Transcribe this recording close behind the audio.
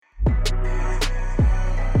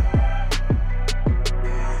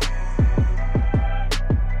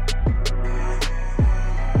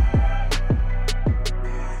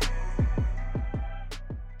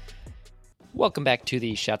Welcome back to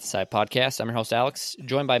the Shots Aside podcast. I'm your host, Alex,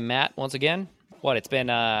 joined by Matt once again. It's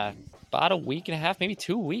been about a week and a half, maybe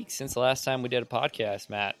 2 weeks since the last time we did a podcast,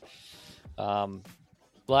 Matt.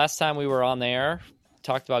 Last time we were on the air,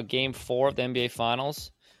 talked about Game 4 of the NBA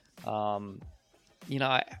Finals. I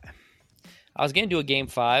was going to do a Game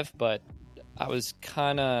 5, but I was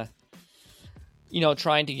kind of,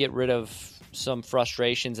 trying to get rid of some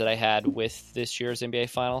frustrations that I had with this year's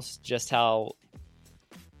NBA Finals, just how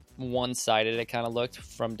one-sided it kind of looked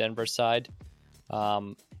from Denver's side.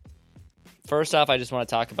 First off, I just want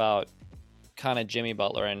to talk about kind of Jimmy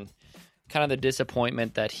Butler and kind of the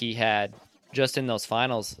disappointment that he had just in those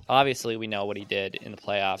finals. Obviously, we know what he did in the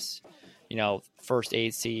playoffs. First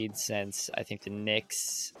 8 seed since I think the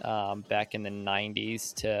Knicks back in the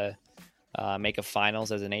 90s to make a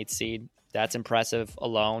finals as an 8 seed. That's impressive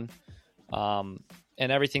alone. And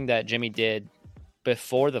everything that Jimmy did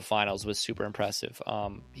before the finals was super impressive.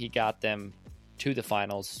 He got them to the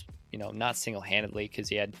finals, not single-handedly because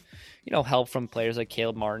he had, help from players like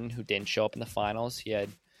Caleb Martin who didn't show up in the finals. He had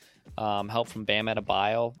help from Bam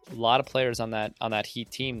Adebayo. A lot of players on that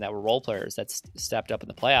Heat team that were role players that stepped up in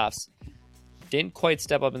the playoffs. Didn't quite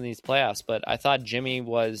step up in these playoffs, but I thought Jimmy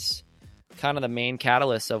was kind of the main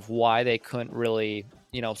catalyst of why they couldn't really,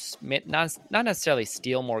 not necessarily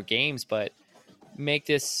steal more games, but make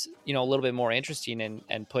this, a little bit more interesting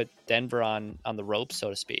and put Denver on the ropes, so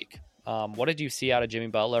to speak. What did you see out of Jimmy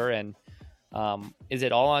Butler? And is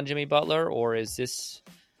it all on Jimmy Butler, or is this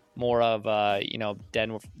more of,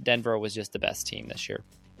 Denver was just the best team this year?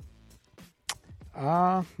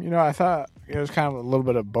 I thought it was kind of a little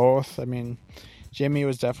bit of both. I mean, Jimmy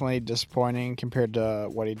was definitely disappointing compared to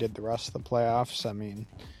what he did the rest of the playoffs. I mean,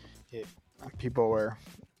 people were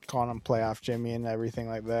calling him playoff Jimmy and everything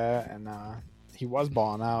like that, and he was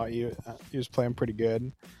balling out. He was playing pretty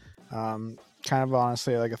good. Kind of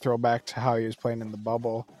honestly like a throwback to how he was playing in the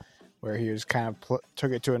bubble, where he was kind of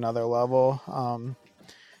took it to another level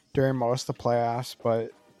during most of the playoffs. But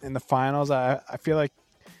in the finals, I feel like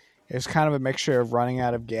it was kind of a mixture of running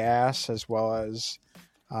out of gas as well as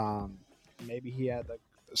maybe he had like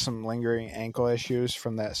some lingering ankle issues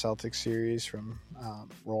from that Celtics series from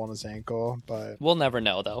rolling his ankle. But we'll never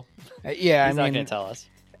know, though. Yeah, he's not going to tell us.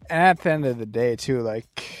 And at the end of the day, too,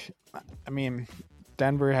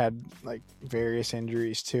 Denver had like various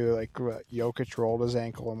injuries too. Like Jokic rolled his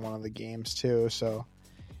ankle in one of the games too. So,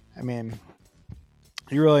 you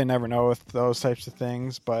really never know with those types of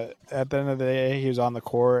things. But at the end of the day, he was on the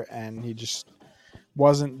court and he just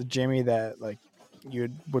wasn't the Jimmy that like you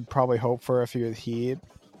would probably hope for if he was Heat.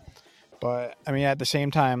 But at the same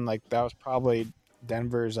time, like that was probably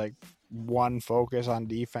Denver's like one focus on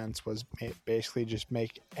defense was basically just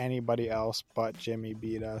make anybody else but Jimmy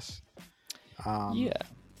beat us. And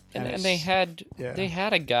they had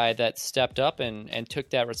a guy that stepped up and took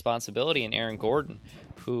that responsibility in Aaron Gordon,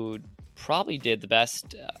 who probably did the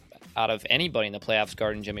best out of anybody in the playoffs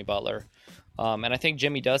guarding Jimmy Butler. And I think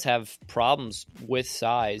Jimmy does have problems with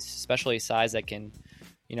size, especially size that can,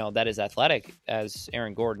 that is athletic as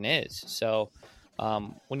Aaron Gordon is. So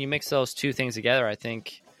when you mix those two things together, I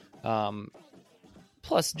think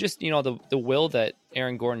plus just, the will that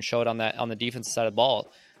Aaron Gordon showed on the defensive side of the ball.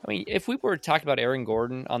 If we were talking about Aaron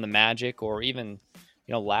Gordon on the Magic or even,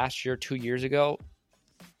 last year, 2 years ago,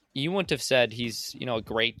 you wouldn't have said he's, a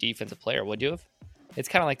great defensive player, would you have? It's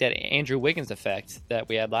kind of like that Andrew Wiggins effect that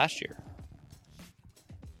we had last year.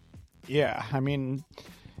 Yeah,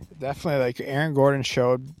 definitely like Aaron Gordon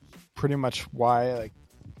showed pretty much why,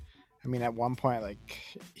 at one point,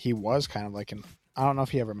 he was kind of like I don't know if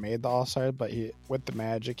he ever made the All-Star, but with the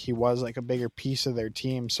Magic, he was like a bigger piece of their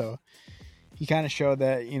team. So he kind of showed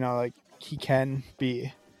that, he can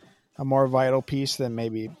be a more vital piece than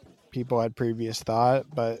maybe people had previous thought.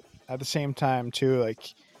 But at the same time, too,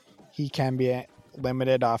 he can be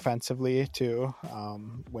limited offensively, too,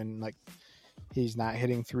 when, he's not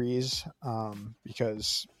hitting threes,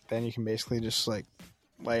 because then you can basically just,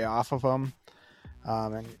 lay off of him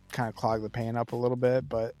and kind of clog the paint up a little bit.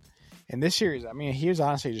 But in this series, he was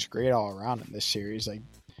honestly just great all around in this series.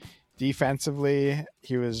 Defensively,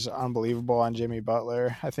 he was unbelievable on Jimmy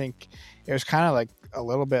Butler. I think it was kind of a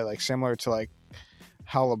little bit similar to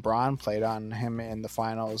how LeBron played on him in the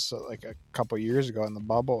finals a couple years ago in the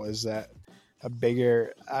bubble. Is that a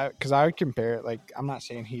bigger? Because I would compare it. I'm not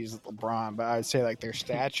saying he's LeBron, but I would say their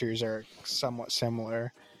statures are somewhat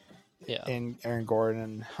similar. Yeah. In Aaron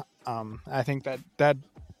Gordon, I think that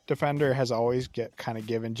defender has always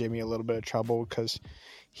given Jimmy a little bit of trouble because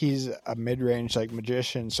he's a mid-range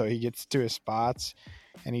magician, so he gets to his spots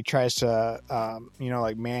and he tries to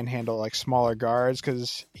like manhandle like smaller guards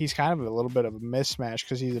because he's kind of a little bit of a mismatch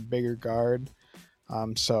because he's a bigger guard.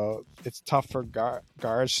 So it's tough for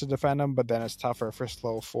guards to defend him, but then it's tougher for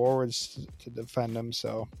slow forwards to defend him.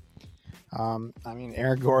 So,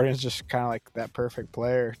 Aaron Gordon is just kind of like that perfect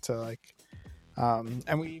player to like,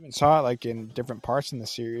 and we even saw it like in different parts in the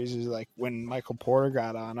series. Is like when Michael Porter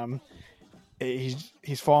got on him,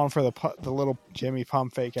 he's falling for the little Jimmy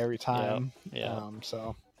pump fake every time. Yeah.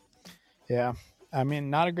 So yeah,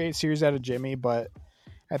 not a great series out of Jimmy, but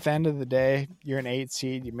at the end of the day, you're an 8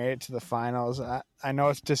 seed. You made it to the finals. I know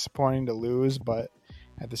it's disappointing to lose, but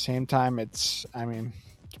at the same time, it's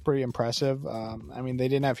pretty impressive. They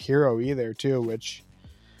didn't have Hero either, too, which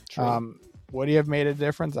would he have made a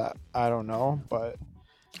difference? I don't know, but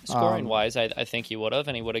scoring wise, I think he would have,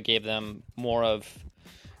 and he would have gave them more of.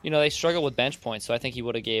 They struggle with bench points, so I think he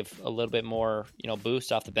would have gave a little bit more,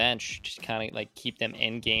 boost off the bench, just kind of like keep them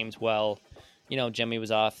in games while, Jimmy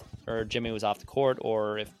was off the court,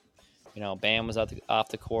 or if, Bam was off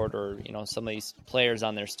the court, or some of these players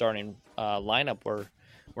on their starting lineup were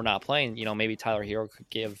not playing. Maybe Tyler Hero could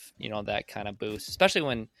give that kind of boost, especially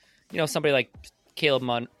when somebody like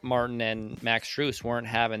Caleb Martin and Max Strus weren't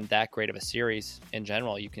having that great of a series in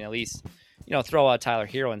general. You can at least throw out Tyler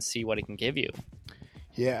Hero and see what he can give you.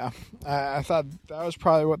 Yeah, I thought that was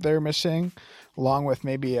probably what they were missing, along with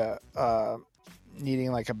maybe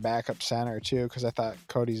needing like a backup center too, because I thought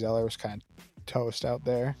Cody Zeller was kind of toast out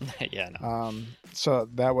there. Yeah. No. So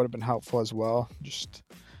that would have been helpful as well.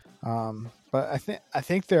 But I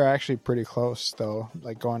think they're actually pretty close though,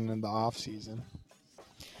 like going into the off season.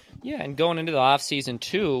 Yeah, and going into the off season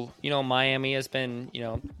too, Miami has been,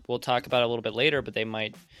 we'll talk about it a little bit later, but they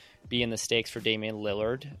might be in the stakes for Damian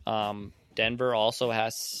Lillard. Denver also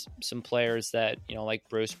has some players that, like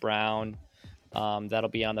Bruce Brown, that'll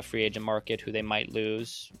be on the free agent market who they might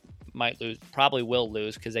lose, probably will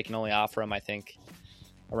lose because they can only offer him, I think,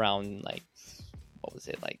 around like, what was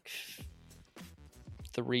it, like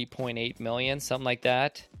 $3.8 million, something like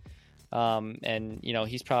that. And,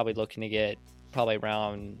 he's probably looking to get probably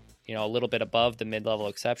around, a little bit above the mid-level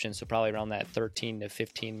exception, so probably around that $13 to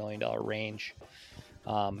 $15 million range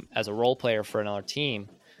as a role player for another team.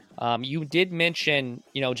 You did mention,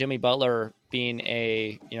 Jimmy Butler being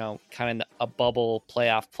a, kind of a bubble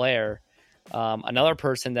playoff player. Another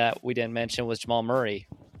person that we didn't mention was Jamal Murray,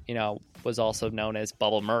 was also known as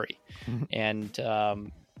Bubble Murray. And,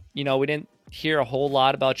 we didn't hear a whole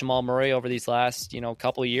lot about Jamal Murray over these last,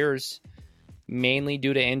 couple of years, mainly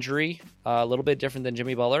due to injury, a little bit different than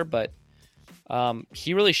Jimmy Butler, but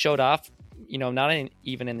he really showed off, not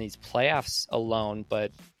even in these playoffs alone,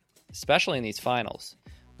 but especially in these finals.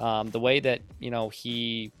 The way that,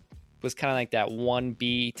 he was kind of like that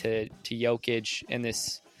 1B to Jokic in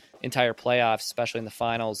this entire playoffs, especially in the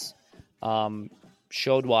finals,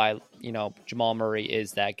 showed why, Jamal Murray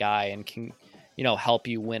is that guy and can, help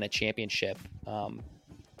you win a championship,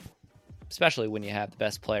 especially when you have the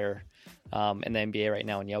best player in the NBA right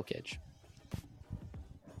now in Jokic.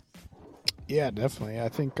 Yeah, definitely. I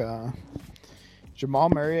think Jamal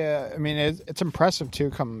Murray, it's impressive, too,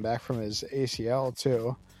 coming back from his ACL,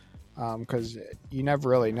 too. Because you never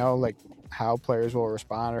really know like how players will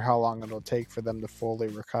respond or how long it'll take for them to fully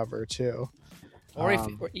recover too. Or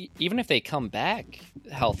even if they come back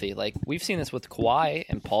healthy, like we've seen this with Kawhi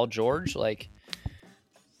and Paul George, like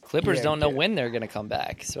Clippers don't know when they're going to come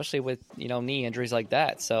back, especially with knee injuries like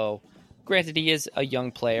that. So granted, he is a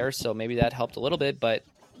young player, so maybe that helped a little bit, but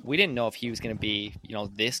we didn't know if he was going to be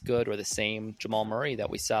this good or the same Jamal Murray that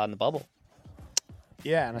we saw in the bubble.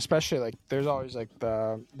 Yeah, and especially like there's always like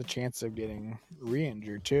the chance of getting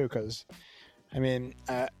re-injured too, because didn't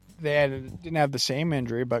have the same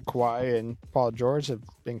injury, but Kawhi and Paul George have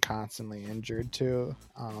been constantly injured too.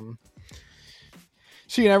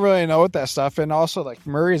 So you never really know with that stuff, and also like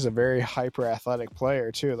Murray is a very hyper athletic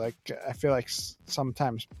player too. Like I feel like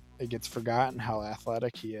sometimes it gets forgotten how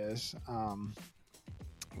athletic he is.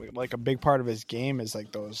 Like a big part of his game is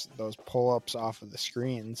like those pull-ups off of the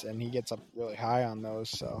screens, and he gets up really high on those.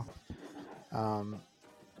 So I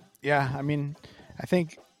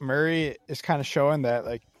think Murray is kind of showing that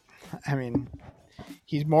like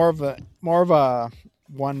he's more of a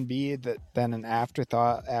 1B than an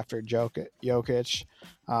afterthought after Jokic.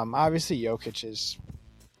 Obviously Jokic is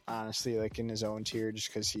honestly like in his own tier just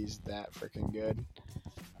because he's that freaking good,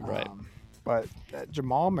 right? But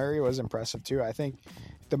Jamal Murray was impressive too. I think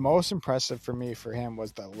the most impressive for him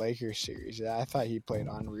was the Lakers series. I thought he played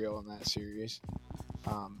unreal in that series.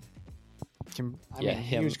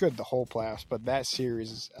 He was good the whole playoffs, but that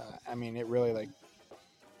series, it really like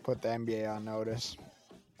put the NBA on notice.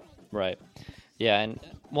 Right. Yeah, and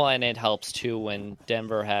it helps too when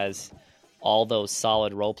Denver has all those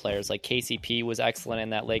solid role players. Like KCP was excellent in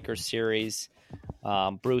that Lakers series.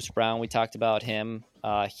 Bruce Brown, we talked about him.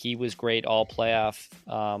 He was great all playoff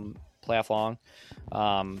long.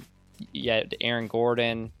 Yeah, Aaron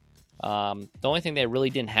Gordon. The only thing they really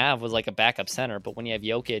didn't have was like a backup center. But when you have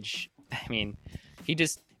Jokic, I mean,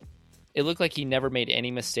 it looked like he never made any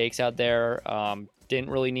mistakes out there. Didn't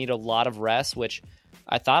really need a lot of rest, which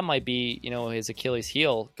I thought might be, his Achilles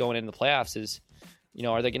heel going into the playoffs is,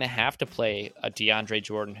 are they going to have to play a DeAndre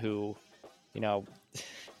Jordan who,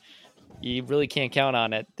 you really can't count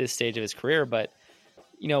on at this stage of his career, but,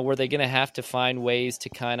 were they going to have to find ways to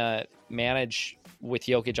kind of manage with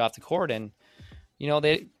Jokic off the court? And,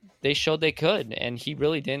 they showed they could, and he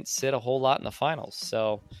really didn't sit a whole lot in the finals.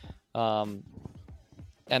 So, and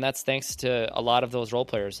that's thanks to a lot of those role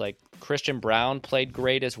players. Like Christian Brown played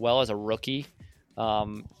great as well as a rookie,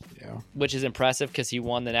 which is impressive because he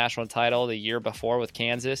won the national title the year before with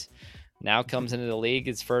Kansas. Now comes into the league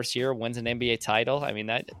his first year, wins an NBA title. I mean,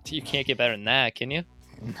 that you can't get better than that, can you?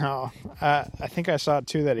 No. I think I saw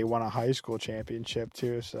too that he won a high school championship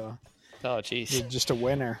too. So, oh, geez, he's just a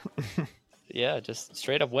winner. Yeah, just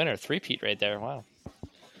straight up winner, three-peat right there. Wow.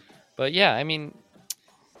 But yeah, I mean,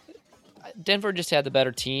 Denver just had the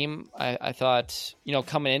better team. I thought,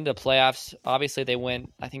 coming into playoffs, obviously they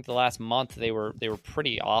went, I think the last month they were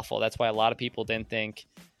pretty awful. That's why a lot of people didn't think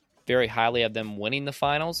very highly of them winning the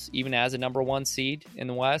finals, even as a number one seed in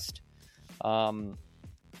the West. But,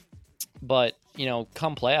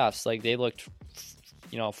 come playoffs, like they looked,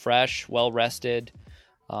 fresh, well-rested.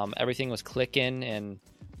 Everything was clicking, and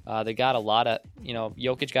they got a lot of,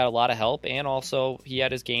 Jokic got a lot of help, and also he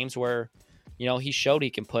had his games where, he showed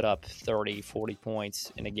he can put up 30, 40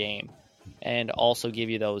 points in a game and also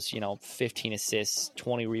give you those, 15 assists,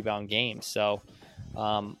 20 rebound games. So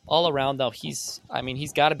all around, though, he's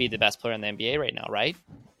got to be the best player in the NBA right now, right?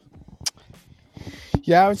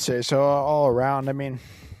 Yeah, I would say so. All around. I mean,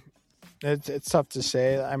 it's tough to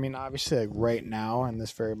say. I mean, obviously, like right now in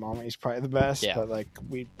this very moment, he's probably the best. Yeah. But like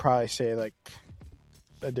we'd probably say like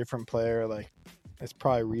a different player, like it's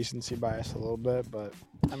probably recency bias a little bit. But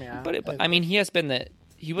I mean, he was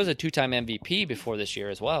a 2-time MVP before this year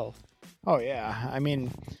as well. Oh yeah, I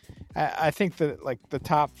mean, I think that like the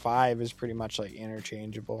top 5 is pretty much like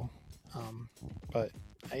interchangeable. But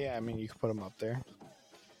yeah, I mean, you could put him up there.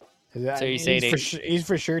 So you say he's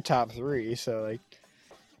for sure top 3. So like.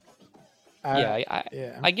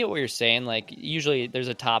 I get what you're saying. Like usually there's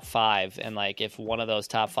a top 5, and like if one of those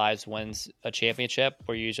top 5s wins a championship,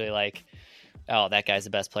 we're usually like, oh, that guy's the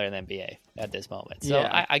best player in the NBA at this moment. So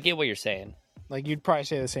yeah. I get what you're saying. Like you'd probably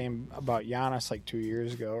say the same about Giannis like 2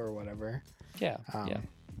 years ago or whatever. Yeah.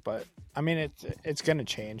 But I mean, it's gonna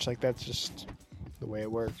change. Like that's just the way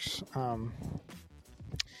it works.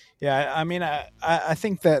 Yeah. I mean, I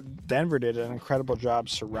think that Denver did an incredible job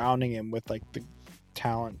surrounding him with like the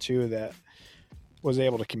talent too that was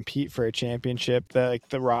able to compete for a championship. That like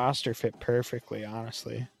the roster fit perfectly,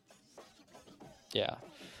 honestly. Yeah.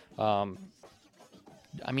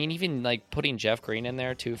 I mean, even like putting Jeff Green in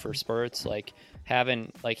there too for spurts, like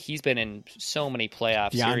having like he's been in so many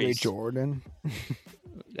playoff series. DeAndre Jordan.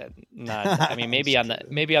 I mean, maybe on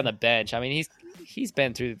the bench. I mean, he's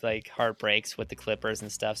been through like heartbreaks with the Clippers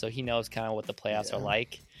and stuff, so he knows kind of what the playoffs are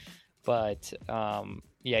like. But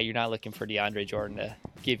yeah, you're not looking for DeAndre Jordan to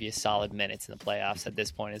give you solid minutes in the playoffs at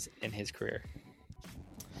this point in his career.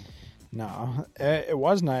 No, it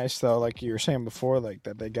was nice though. Like you were saying before, like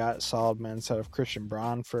that they got solid men instead of Christian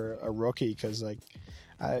Braun for a rookie because like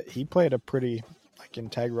he played a pretty like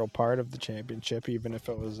integral part of the championship, even if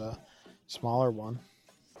it was a smaller one.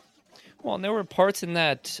 Well, and there were parts in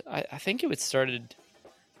that I think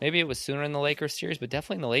maybe it was sooner in the Lakers series, but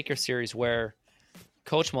definitely in the Lakers series where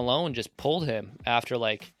Coach Malone just pulled him after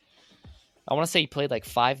like, I want to say he played like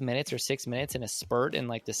 5 minutes or 6 minutes in a spurt in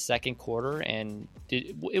like the second quarter, and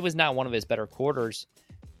it was not one of his better quarters,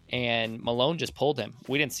 and Malone just pulled him.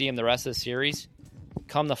 We didn't see him the rest of the series.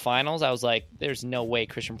 Come the finals, I was like, there's no way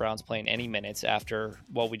Christian Braun's playing any minutes after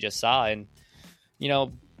what we just saw. And,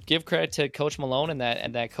 give credit to Coach Malone and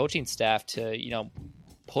that coaching staff to,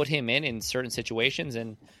 put him in certain situations,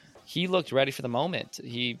 and he looked ready for the moment.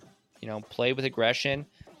 He, played with aggression,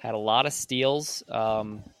 had a lot of steals,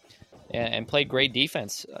 and played great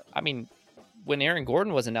defense. I mean, when Aaron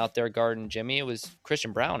Gordon wasn't out there guarding Jimmy, it was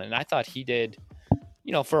Christian Braun, and I thought he did,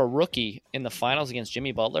 for a rookie in the finals against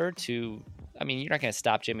Jimmy Butler you're not going to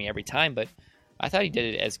stop Jimmy every time, but I thought he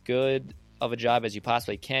did it as good of a job as you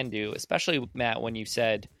possibly can do, especially, Matt, when you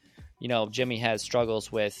said, Jimmy has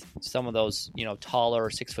struggles with some of those, taller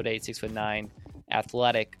 6'8", 6'9"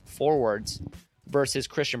 athletic forwards. versus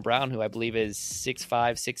Christian Brown, who I believe is 6'5",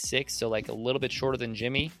 6'6", so like a little bit shorter than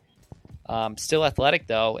Jimmy. Still athletic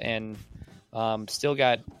though, and still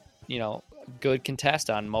got, good contest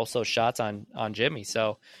on most of those shots on Jimmy.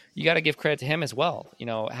 So you got to give credit to him as well.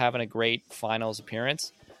 Having a great finals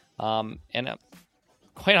appearance, and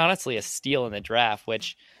quite honestly, a steal in the draft.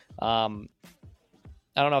 Which I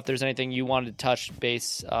don't know if there's anything you wanted to touch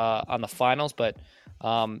base on the finals, but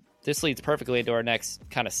this leads perfectly into our next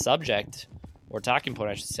kind of subject or talking point,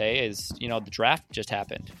 I should say, is the draft just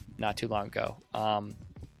happened not too long ago.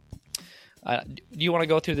 Do you want to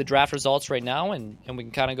go through the draft results right now, and we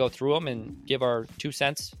can kind of go through them and give our 2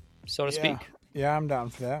 cents, so to speak? Yeah, I'm down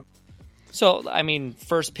for that. So, I mean,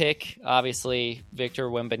 first pick, obviously, Victor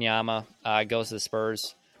Wembanyama goes to the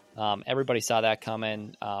Spurs. Everybody saw that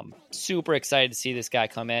coming. Super excited to see this guy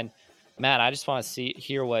come in. Matt, I just want to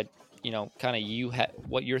hear what, kind of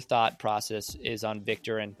what your thought process is on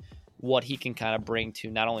Victor and what he can kind of bring to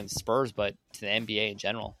not only the Spurs, but to the NBA in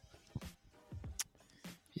general.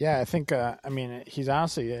 Yeah, I think, he's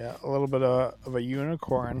honestly a little bit of a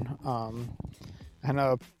unicorn. I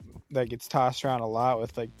know that gets tossed around a lot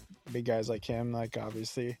with, like, big guys like him, like,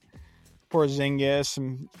 obviously, Porzingis,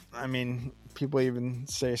 and, people even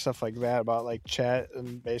say stuff like that about, like, Chet,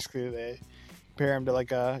 and basically they compare him to,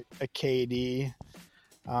 like, a KD.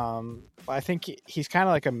 But I think he's kind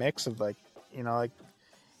of like a mix of, like, like,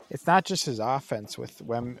 it's not just his offense with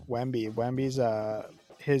Wemby. Wemby's,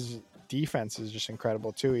 his defense is just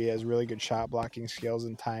incredible too. He has really good shot blocking skills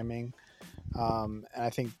and timing. And I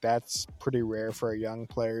think that's pretty rare for a young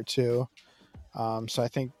player too. So I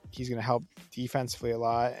think he's going to help defensively a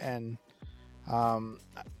lot. And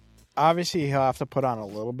obviously he'll have to put on a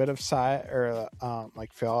little bit of size or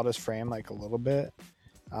like fill out his frame like a little bit.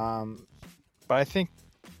 But I think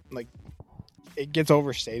like it gets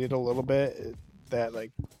overstated a little bit that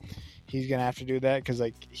like he's going to have to do that because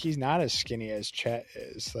like he's not as skinny as Chet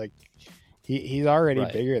is. Like he's already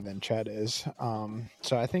bigger than Chet is.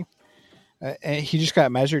 So I think and he just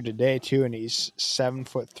got measured today too, and he's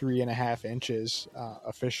 7'3.5"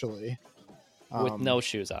 officially, with no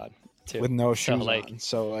shoes on. Too. With no shoes on,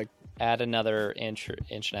 so like add another inch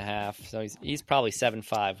and a half. So he's probably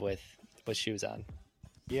 7'5" with shoes on.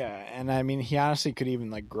 Yeah, and I mean he honestly could even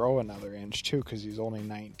like grow another inch too because he's only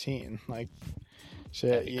 19. Like, so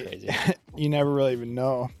crazy. You never really even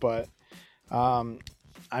know, but I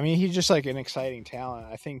mean he's just like an exciting talent.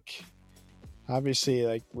 I think. Obviously,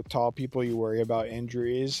 like with tall people, you worry about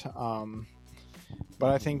injuries. But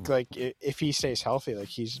I think like if he stays healthy, like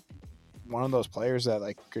he's one of those players that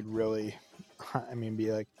like could really, be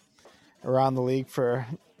like around the league for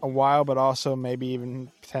a while, but also maybe even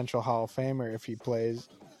potential Hall of Famer if he plays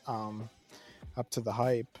up to the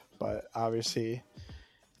hype. But obviously,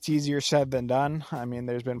 it's easier said than done. I mean,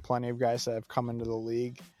 there's been plenty of guys that have come into the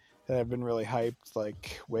league that have been really hyped,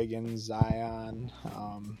 like Wiggins, Zion,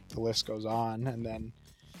 the list goes on. And then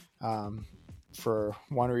for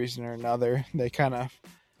one reason or another, they kind of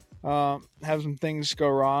have some things go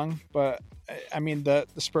wrong. But, I mean, the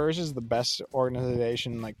Spurs is the best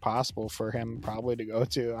organization like possible for him probably to go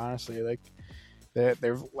to, honestly. Like,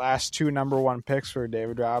 their last 2 number 1 picks were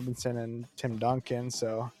David Robinson and Tim Duncan.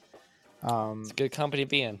 So it's a good company to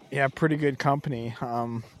be in. Yeah, pretty good company.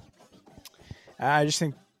 I just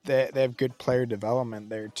think they have good player development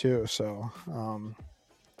there too, so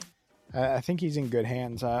I think he's in good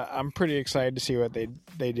hands. I'm pretty excited to see what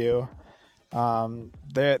they do.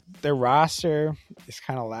 Their roster is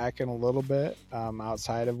kind of lacking a little bit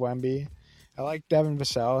outside of Wemby. I like Devin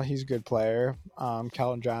Vassell; he's a good player.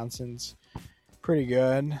 Keldon Johnson's pretty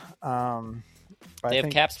good. They have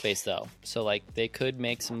cap space though, so like they could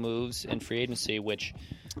make some moves in free agency, which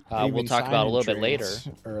we'll talk about a little bit later,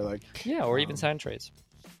 or even sign trades.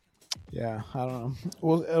 Yeah, I don't know.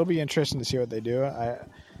 Well, it'll be interesting to see what they do.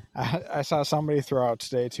 I saw somebody throw out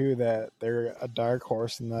today too that they're a dark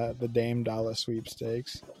horse in the Dame Dollar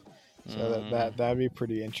sweepstakes, so that'd be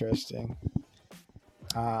pretty interesting.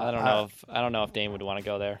 I don't know if Dame would want to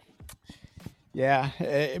go there. Yeah,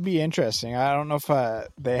 it'd be interesting. I don't know if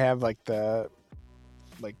they have like the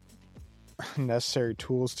necessary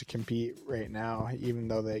tools to compete right now, even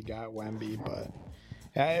though they got Wemby, but.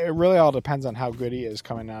 It really all depends on how good he is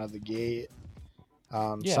coming out of the gate.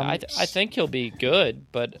 I think he'll be good,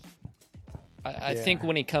 but I think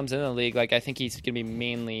when he comes in the league, like I think he's going to be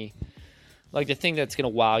mainly like the thing that's going to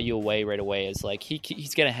wow you away right away is like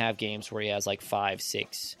he's going to have games where he has like 5,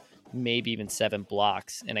 6, maybe even 7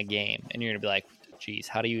 blocks in a game, and you're going to be like, geez,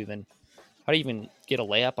 how do you even get a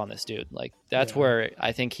layup on this dude? Like that's where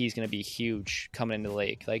I think he's going to be huge coming into the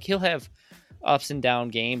league. Like he'll have ups and down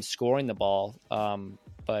games scoring the ball,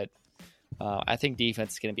 but I think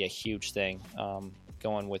defense is going to be a huge thing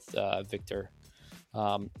going with Victor.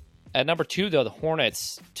 At number 2, though, the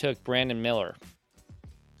Hornets took Brandon Miller.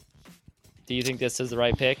 Do you think this is the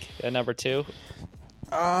right pick at number 2?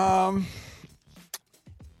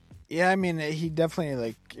 Yeah, I mean, he definitely,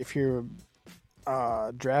 like, if you're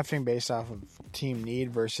drafting based off of team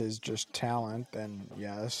need versus just talent, then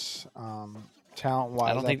yes.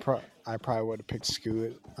 Talent-wise, I probably would have picked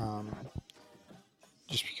Scoot.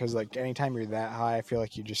 Just because, like, anytime you're that high, I feel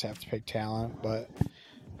like you just have to pick talent. But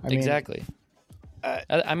I mean, exactly.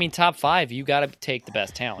 I mean, top 5, you got to take the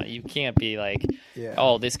best talent. You can't be like,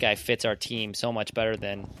 oh, this guy fits our team so much better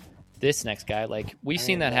than this next guy. Like, we've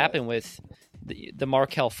seen that happen with the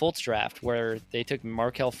Markelle Fultz draft, where they took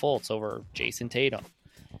Markelle Fultz over Jason Tatum.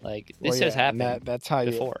 Like, this has happened. That's how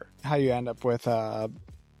before. You end up with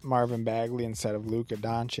Marvin Bagley instead of Luka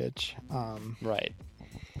Doncic. Right.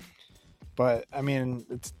 But I mean,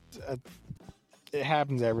 it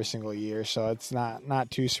happens every single year, so it's not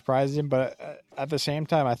too surprising. But at the same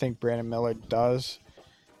time, I think Brandon Miller does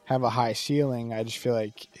have a high ceiling. I just feel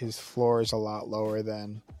like his floor is a lot lower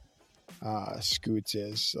than Scoots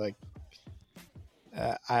is. Like,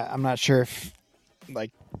 I'm not sure if,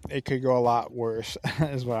 like, it could go a lot worse.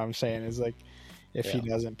 Is what I'm saying. Is like if he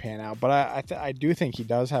doesn't pan out. But I do think he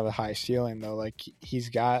does have a high ceiling though. Like, he's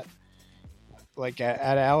got. Like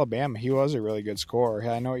at Alabama, he was a really good scorer.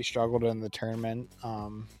 I know he struggled in the tournament,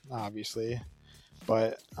 obviously,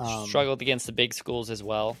 but struggled against the big schools as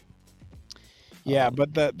well. Yeah,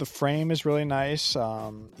 but the frame is really nice.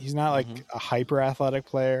 He's not like a hyper athletic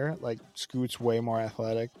player. Like, Scoot's way more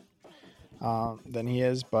athletic than he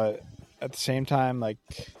is, but at the same time, like,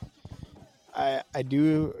 I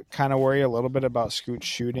do kind of worry a little bit about Scoot's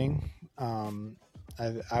shooting.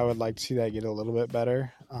 I would like to see that get a little bit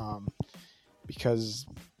better. Because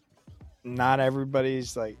not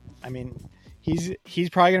everybody's like, I mean, he's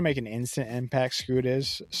probably gonna make an instant impact. Scoot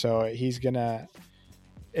is, so it's gonna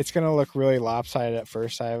look really lopsided at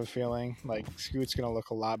first. I have a feeling like Scoot's gonna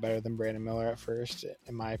look a lot better than Brandon Miller at first,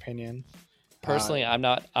 in my opinion. Personally, I'm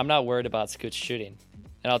not worried about Scoot's shooting,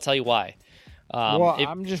 and I'll tell you why.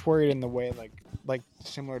 I'm just worried in the way like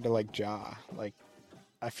similar to like Ja. Like,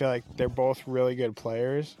 I feel like they're both really good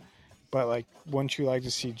players. But, like, wouldn't you like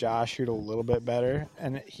to see Josh shoot a little bit better?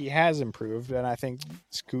 And he has improved, and I think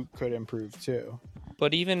Scoot could improve too.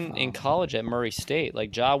 But even in college at Murray State,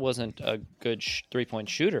 like, Ja wasn't a good three-point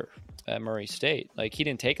shooter at Murray State. Like, he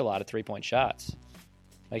didn't take a lot of three-point shots.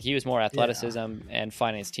 Like, he was more athleticism and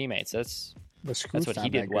finding his teammates. That's what he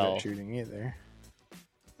did well. At shooting either.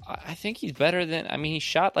 I think he's better than. I mean, he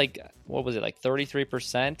shot like, what was it, like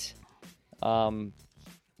 33%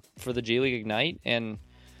 for the G League Ignite, and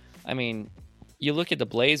I mean, you look at the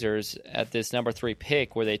Blazers at this number 3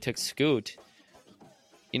 pick where they took Scoot.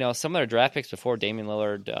 You know, some of their draft picks before, Damian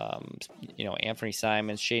Lillard, Anthony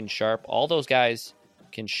Simons, Shaden Sharp, all those guys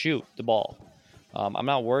can shoot the ball. I'm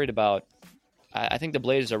not worried about. I think the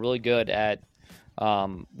Blazers are really good at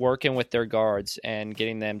working with their guards and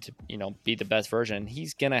getting them to, be the best version.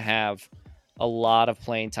 He's gonna have a lot of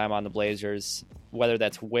playing time on the Blazers, whether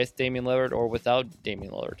that's with Damian Lillard or without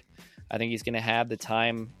Damian Lillard. I think he's gonna have the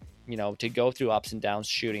time, to go through ups and downs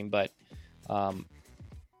shooting, but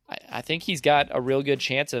I think he's got a real good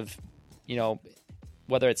chance of,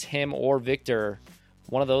 whether it's him or Victor,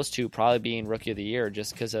 one of those two probably being Rookie of the Year,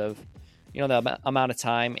 just because of, the amount of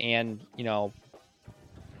time and,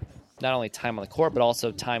 not only time on the court, but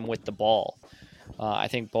also time with the ball. I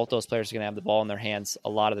think both those players are going to have the ball in their hands a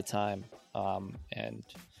lot of the time.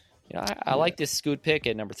 I like this Scoot pick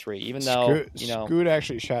at number 3, even though, Scoot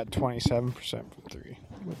actually shot 27% from 3,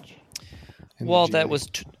 that was,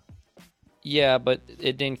 but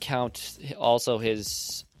it didn't count also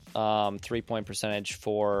his 3-point percentage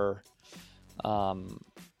for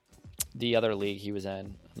the other league he was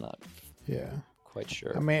in. I'm not quite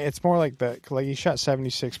sure. I mean, it's more like he shot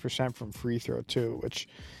 76% from free throw too, which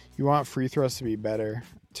you want free throws to be better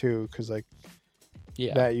too, because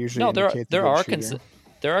that usually there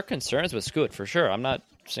are concerns with Scoot for sure. I'm not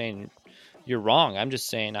saying you're wrong. I'm just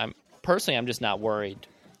saying I'm just not worried.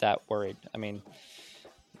 I mean,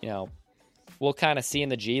 we'll kind of see in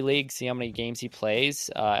the G League, see how many games he plays.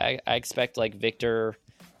 I expect like Victor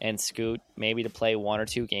and Scoot maybe to play 1 or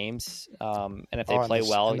 2 games, and if they play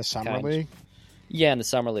well in the summer league. Yeah, in the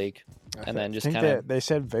summer league, and then just kind of. They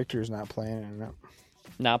said Victor's not playing in it.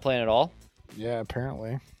 Not playing at all. Yeah,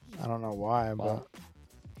 apparently. I don't know why, but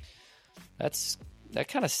that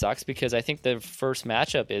kind of sucks because I think the first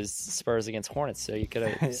matchup is Spurs against Hornets, so you could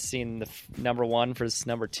have seen the number 1 versus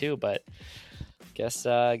number 2, but guess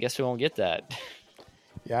we won't get that.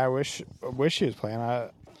 Yeah, I wish he was playing.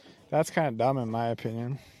 That's kind of dumb in my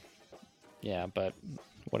opinion. Yeah, but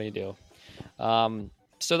what do you do?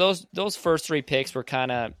 So those first 3 picks were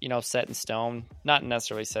kind of, set in stone. Not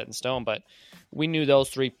necessarily set in stone, but we knew those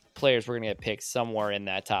 3 players were going to get picked somewhere in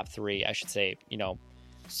that top 3. I should say,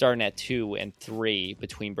 starting at 2 and 3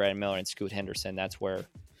 between Brandon Miller and Scoot Henderson. That's where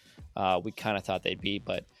we kind of thought they'd be.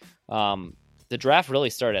 But the draft really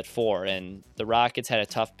started at 4, and the Rockets had a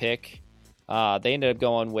tough pick. They ended up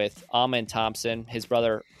going with Amen Thompson. His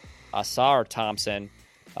brother, Asar Thompson,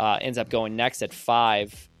 ends up going next at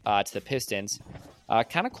 5 to the Pistons.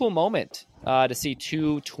 Kind of cool moment to see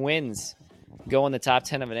 2 twins go in the top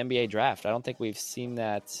 10 of an NBA draft. I don't think we've seen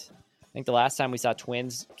that. I think the last time we saw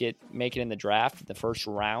twins make it in the draft, the first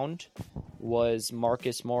round, was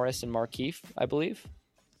Marcus Morris and Markieff, I believe.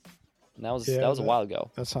 And that was a while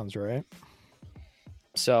ago. That sounds right.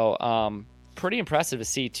 So pretty impressive to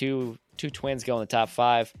see two twins go in the top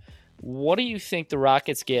 5. What do you think the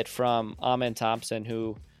Rockets get from Amen Thompson,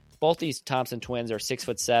 who both these Thompson twins are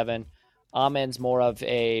 6'7"? Amen's more of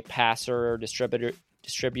a passer,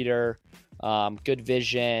 distributor, good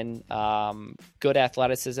vision, good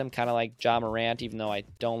athleticism, kind of like Ja Morant, even though I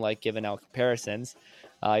don't like giving out comparisons.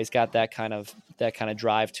 He's got that kind of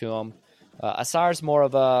drive to him. Asar's more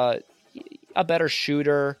of a better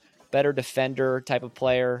shooter, better defender type of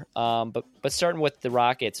player. But starting with the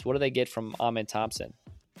Rockets, what do they get from Amen Thompson?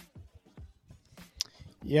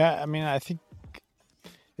 Yeah, I mean, I think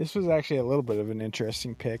this was actually a little bit of an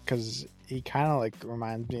interesting pick because he kind of like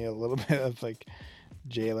reminds me a little bit of like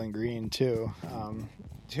Jalen Green too,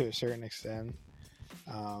 to a certain extent.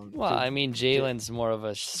 I mean, Jalen's more of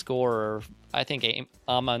a scorer. I think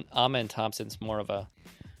Amen Thompson's more of a,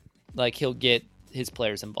 like, he'll get his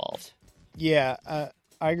players involved. Yeah,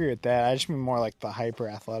 I agree with that. I just mean more like the hyper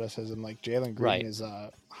athleticism. Like Jalen Green is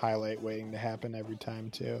a highlight waiting to happen every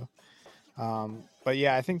time too. But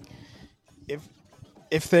yeah, I think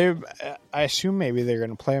if they, I assume maybe they're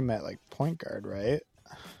going to play him at like point guard, right?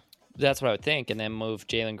 That's what I would think, and then move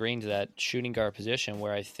Jalen Green to that shooting guard position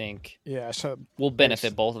where I think so will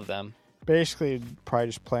benefit both of them. Basically, probably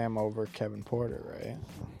just play him over Kevin Porter, right?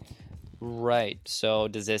 Right. So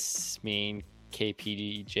does this mean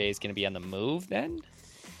KPJ is going to be on the move then?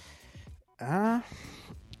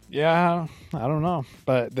 Yeah, I don't know,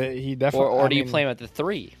 but he definitely. Or do you play him at the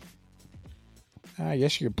 3? I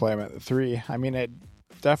guess you could play him at the 3. I mean, it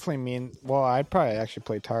definitely mean. Well, I'd probably actually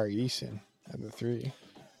play Tari Eason at the 3.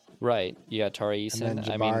 Right, you got Tari Eason, and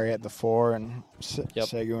then Jabari at the 4, and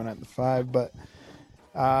Seguin at the 5. But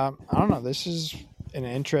I don't know. This is an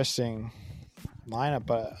interesting lineup,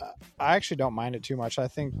 but I actually don't mind it too much. I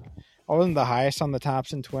think I wasn't the highest on the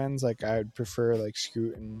Thompson twins. Like I would prefer like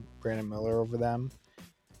Scoot and Brandon Miller over them.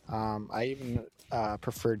 I even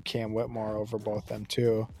preferred Cam Whitmore over both them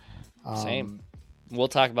too. Same. We'll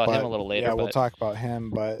talk about him a little later. Yeah, we'll talk about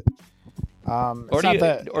him, but or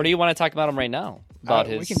do you want to talk about him right now?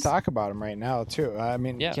 We can talk about him right now too. I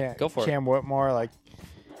mean, go for it. Cam Whitmore, like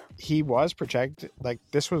he was projected. Like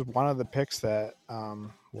this was one of the picks that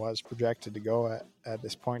was projected to go at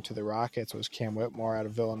this point to the Rockets was Cam Whitmore out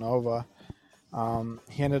of Villanova.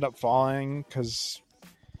 He ended up falling because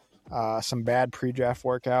some bad pre-draft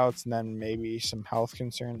workouts and then maybe some health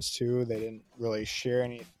concerns too. They didn't really share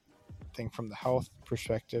anything from the health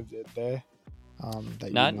perspective, did they?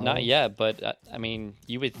 Not yet, but I mean,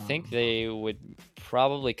 you would think they would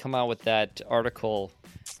probably come out with that article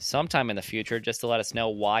sometime in the future just to let us know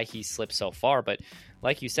why he slipped so far. But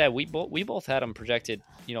like you said, we both had him projected,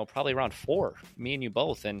 probably around 4, me and you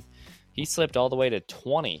both, and he slipped all the way to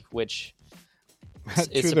 20, which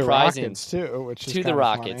is surprising. The Rockets too, which is to the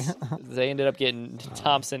Rockets. They ended up getting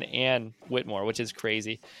Thompson and Whitmore, which is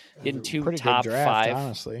crazy. Getting 2 top draft, 5,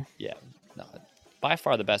 honestly. Yeah, no, by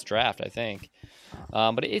far the best draft, I think.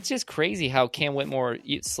 But it's just crazy how Cam Whitmore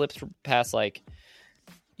slips past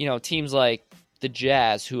teams like the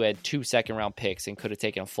Jazz, who had 2 second-round picks and could have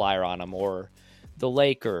taken a flyer on him, or the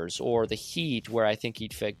Lakers, or the Heat, where I think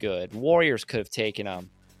he'd fit good. Warriors could have taken him.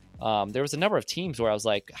 There was a number of teams where I was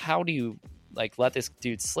like, how do you let this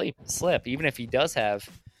dude slip, even if he does have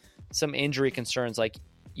some injury concerns? Like,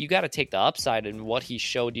 you got to take the upside in what he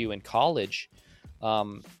showed you in college.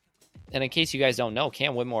 And in case you guys don't know,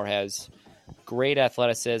 Cam Whitmore has great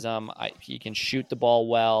athleticism. He can shoot the ball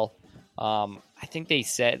well. I think they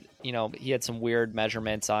said, he had some weird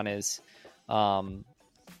measurements on his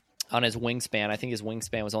wingspan. I think his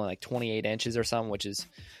wingspan was only like 28 inches or something, which is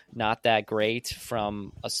not that great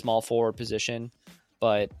from a small forward position.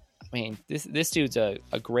 But I mean, this dude's a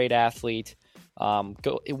great athlete,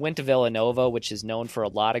 It went to Villanova, which is known for a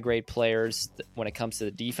lot of great players when it comes to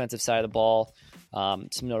the defensive side of the ball. Some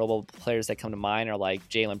notable players that come to mind are like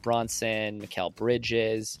Jalen Brunson, Mikal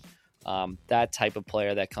Bridges, that type of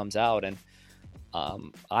player that comes out. And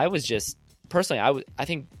I was just personally, I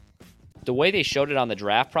think the way they showed it on the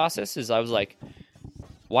draft process is I was like,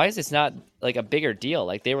 why is this not like a bigger deal?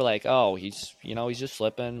 Like they were like, oh, he's just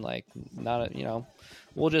slipping, like not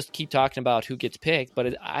we'll just keep talking about who gets picked.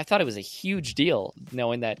 But I thought it was a huge deal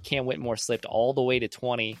knowing that Cam Whitmore slipped all the way to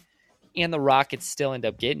 20 and the Rockets still end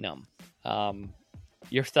up getting him.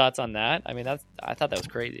 Your thoughts on that? I mean, I thought that was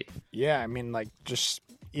crazy. Yeah, I mean, like just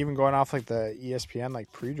even going off like the ESPN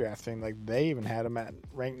like pre-draft thing, like they even had him at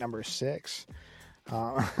rank number 6.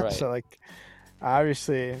 Right. So like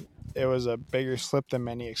obviously it was a bigger slip than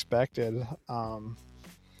many expected. I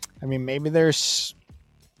mean, maybe there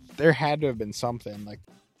had to have been something like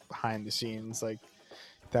behind the scenes like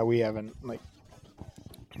that we haven't like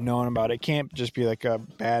known about. It can't just be like a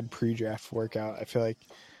bad pre-draft workout. I feel like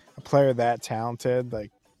a player that talented,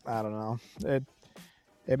 like I don't know,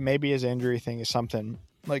 it maybe his injury thing is something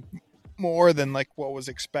like more than like what was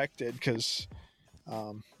expected because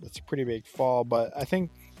that's a pretty big fall. But I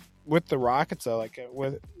think with the Rockets though, like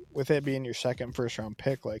with it being your second first round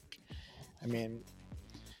pick, like I mean,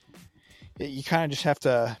 you kind of just have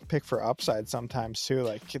to pick for upside sometimes too.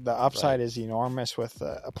 Like the upside is enormous with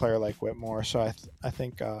a player like Whitmore. So I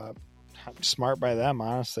think smart by them,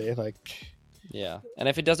 honestly. Like yeah, and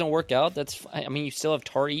if it doesn't work out, I mean, you still have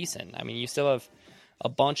Tari Eason. I mean, you still have a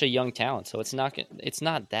bunch of young talent, so it's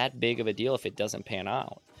not that big of a deal if it doesn't pan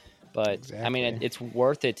out. But exactly. I mean, it's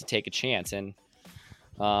worth it to take a chance. And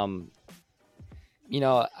a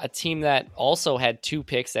team that also had 2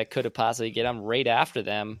 picks that could have possibly get them right after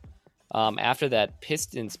them. After that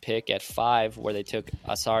Pistons pick at 5, where they took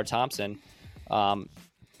Asar Thompson,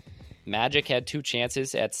 Magic had 2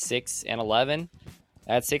 chances at 6 and 11.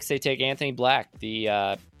 At 6, they take Anthony Black,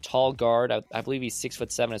 the tall guard. I believe he's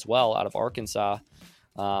 6'7" as well, out of Arkansas.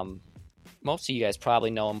 Most of you guys probably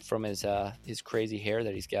know him from his crazy hair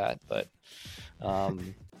that he's got, but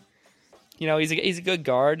he's a good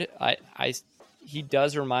guard. He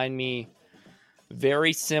does remind me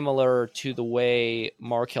very similar to the way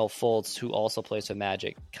Markelle Fultz, who also plays with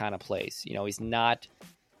Magic, kind of plays. He's not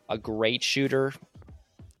a great shooter,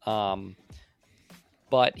 but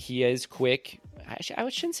he is quick. I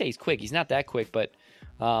shouldn't say he's quick. He's not that quick, but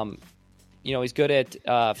he's good at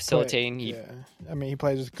facilitating. Yeah, I mean, he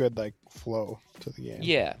plays with good like flow to the game.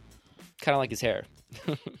 Yeah, kind of like his hair.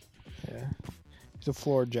 Yeah, he's a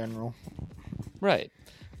floor general. Right.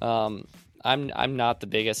 I'm not the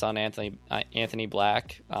biggest on Anthony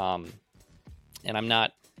Black, and I'm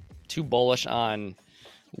not too bullish on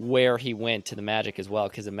where he went to the Magic as well,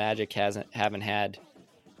 because the Magic haven't had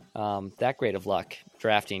that great of luck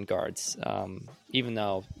drafting guards. Even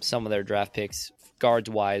though some of their draft picks, guards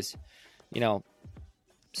wise,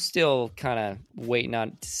 still kind of waiting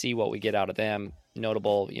on to see what we get out of them.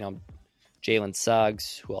 Notable, Jalen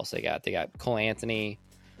Suggs. Who else they got? They got Cole Anthony,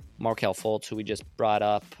 Markelle Fultz, who we just brought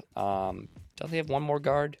up. Don't they have one more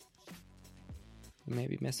guard?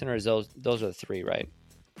 Maybe missing, or is those are the 3, right?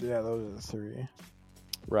 Yeah, those are the 3.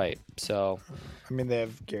 Right. So, I mean, they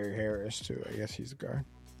have Gary Harris too. I guess he's a guard.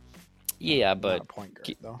 Yeah, but not a point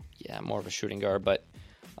guard though. Yeah, more of a shooting guard. But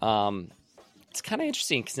it's kind of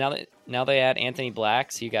interesting because now they add Anthony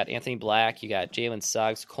Black. So you got Anthony Black, you got Jalen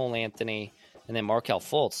Suggs, Cole Anthony, and then Markelle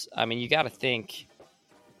Fultz. I mean, you got to think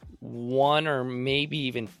one or maybe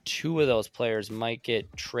even 2 of those players might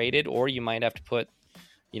get traded, or you might have to put,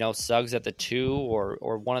 Suggs at the 2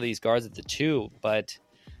 or one of these guards at the 2. But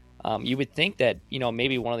you would think that,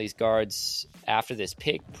 maybe one of these guards after this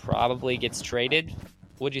pick probably gets traded.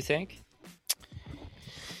 What'd you think?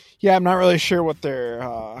 Yeah, I'm not really sure what their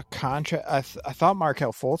contract. I thought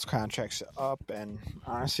Markelle Fultz contract's up, and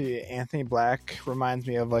honestly, Anthony Black reminds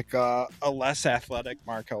me of like a less athletic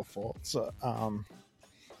Markelle Fultz.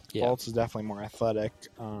 Yeah. Fultz is definitely more athletic.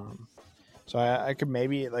 So I could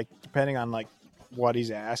maybe, like, depending on like what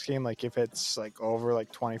he's asking, like if it's like over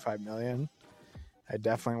like $25 million, I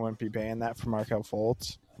definitely wouldn't be paying that for Markelle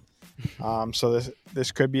Fultz. So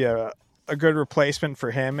this could be a good replacement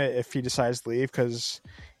for him if he decides to leave, because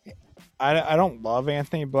I don't love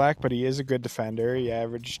Anthony Black, but he is a good defender. He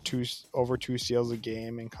averaged over 2 steals a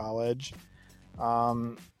game in college.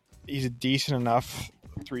 He's a decent enough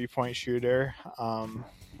 3-point shooter.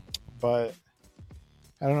 But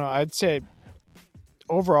I don't know. I'd say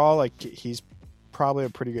overall, like, he's probably a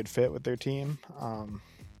pretty good fit with their team.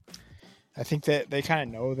 I think that they kind of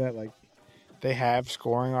know that, like, they have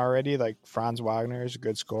scoring already. Like, Franz Wagner is a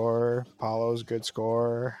good scorer. Paulo's a good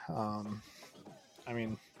scorer. I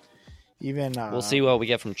mean, even we'll see what we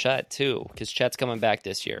get from Chet too, because Chet's coming back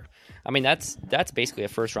this year. I mean, that's basically a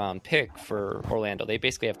first round pick for Orlando. They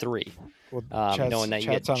basically have 3, knowing that you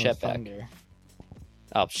get Chet back.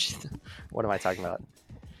 Oh, shit. What am I talking about?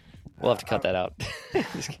 We'll have to cut that out.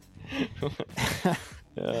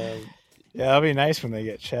 Yeah, it'll be nice when they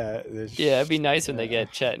get Chet. Yeah, it'd be nice when they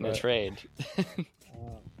get Chet in a trade.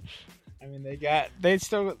 I mean,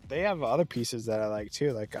 they have other pieces that I like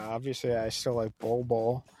too. Like obviously, I still like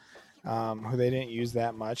Bol, who they didn't use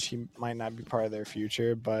that much. He might not be part of their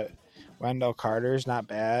future, but Wendell Carter's not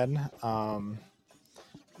bad.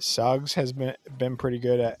 Suggs has been pretty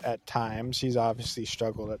good at times. He's obviously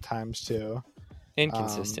struggled at times too.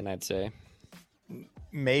 Inconsistent, I'd say.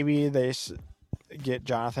 Maybe they get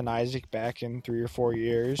Jonathan Isaac back in 3 or 4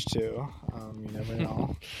 years too. You never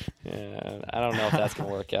know. Yeah, I don't know if that's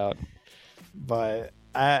gonna work out. But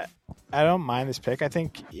I don't mind this pick. I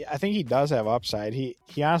think he does have upside. He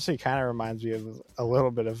honestly kind of reminds me of a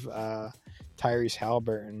little bit of Tyrese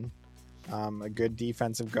Halliburton, a good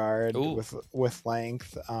defensive guard with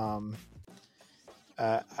length. I'm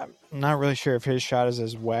not really sure if his shot is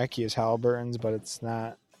as wacky as Halliburton's, but it's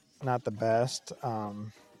not the best.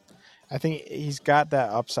 I think he's got that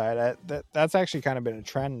upside. That's actually kind of been a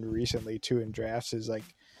trend recently too in drafts, is like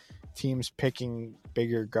teams picking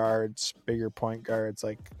bigger guards, bigger point guards.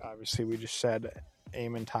 Like obviously we just said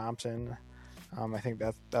Amen Thompson. I think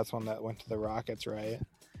that's one that went to the Rockets, right?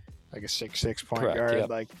 Like a 6'6" point Correct, guard. yep.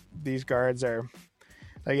 Like these guards are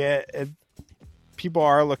like people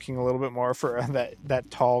are looking a little bit more for that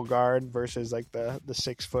tall guard versus like the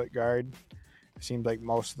 6 foot guard. It seems like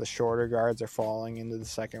most of the shorter guards are falling into the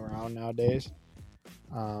second round nowadays.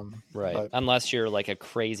 Right. But, unless you're like a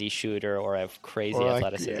crazy shooter or have crazy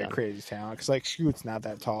athleticism. Crazy talent. Because like Scoot's not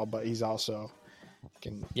that tall, but he's also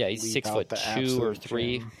he's 6'2" or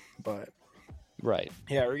 3. Gym, but right.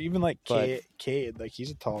 Yeah, or even like Cade, like he's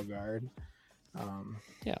a tall guard.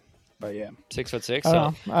 Yeah. But yeah, 6'6".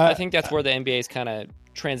 So I think that's where the NBA is kind of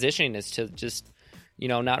transitioning, is to just,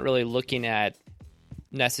 not really looking at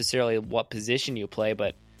necessarily what position you play,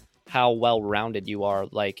 but how well rounded you are,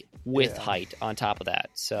 like with height on top of that.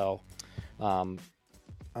 So, but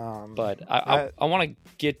I want to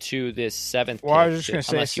get to this 7th. Well, pick, I was just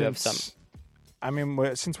going to say, you have some. I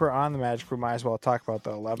mean, since we're on the Magic, we might as well talk about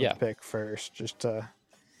the 11th pick first, just to,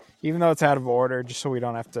 even though it's out of order, just so we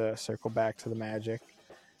don't have to circle back to the Magic.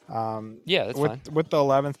 That's fine. With the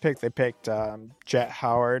 11th pick, they picked Jet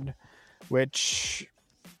Howard, which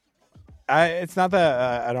it's not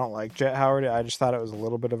that I don't like Jet Howard. I just thought it was a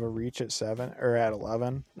little bit of a reach at 7 or at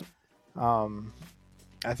 11.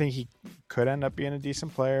 I think he could end up being a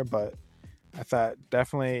decent player, but I thought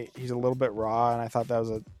definitely he's a little bit raw, and I thought that was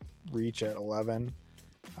a reach at 11.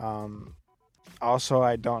 Also,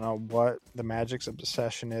 I don't know what the Magic's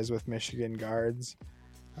obsession is with Michigan guards.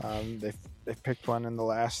 They've picked one in the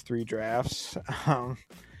last 3 drafts,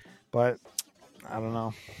 but I don't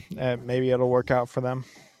know. Maybe it'll work out for them.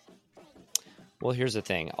 Well, here's the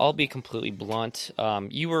thing. I'll be completely blunt.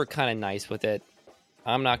 You were kind of nice with it.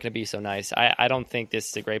 I'm not going to be so nice. I don't think this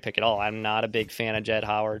is a great pick at all. I'm not a big fan of Jet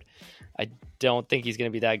Howard. I don't think he's going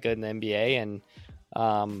to be that good in the NBA,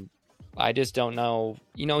 and I just don't know.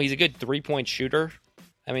 He's a good 3-point shooter.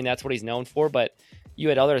 I mean, that's what he's known for, but you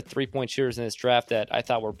had other 3-point shooters in this draft that I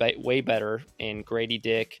thought were way better in Grady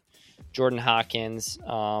Dick, Jordan Hawkins.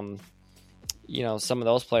 Some of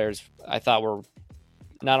those players I thought were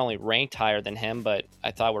not only ranked higher than him, but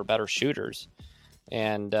I thought were better shooters.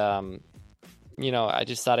 And, I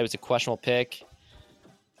just thought it was a questionable pick.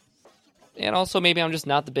 And also maybe I'm just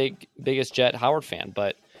not the biggest Jet Howard fan,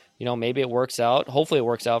 but, maybe it works out. Hopefully it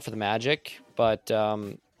works out for the Magic, but,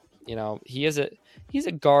 he's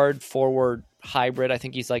a guard forward hybrid. I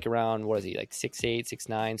think he's like around, what is he, like 6'8",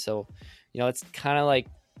 6'9". So, it's kind of like,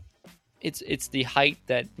 it's the height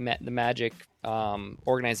that the Magic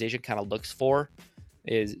organization kind of looks for.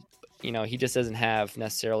 Is he just doesn't have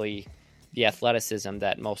necessarily the athleticism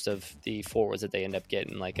that most of the forwards that they end up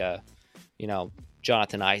getting, like a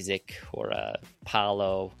Jonathan Isaac or a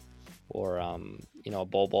Paolo or a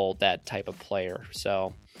Bol, that type of player.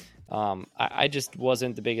 So I just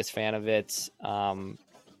wasn't the biggest fan of it.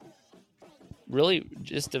 Really,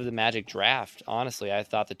 just of the Magic draft. Honestly, I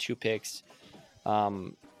thought the 2 picks.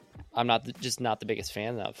 I'm not the biggest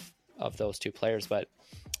fan of those 2 players, but.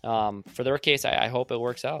 For their case, I hope it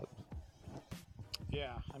works out.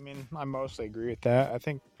 Yeah, I mean, I mostly agree with that. I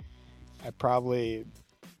think I probably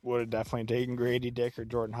would have definitely taken Grady Dick or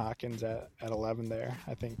Jordan Hawkins at 11 there.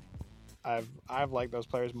 I think I've liked those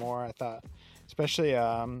players more. I thought, especially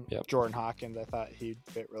Jordan Hawkins, I thought he'd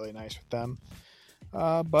fit really nice with them.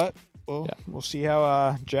 But Well, Yeah. we'll see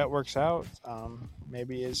how Jet works out.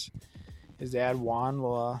 Maybe his dad Juan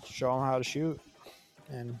will show him how to shoot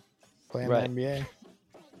and play in the Right. NBA.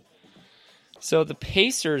 So the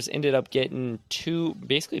Pacers ended up getting two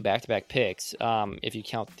basically back-to-back picks, if you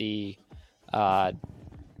count the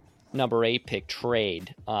number 8 pick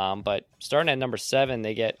trade. But starting at number 7,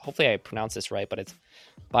 they get, hopefully I pronounce this right, but it's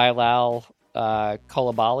Bilal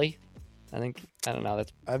Coulibaly. I don't know.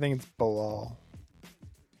 That's I think it's Bilal.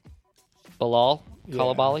 Bilal Yeah.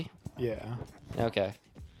 Coulibaly? Yeah. Okay.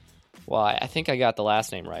 Well, I think I got the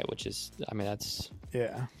last name right, which is, I mean, that's...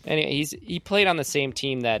 Yeah. Anyway, he played on the same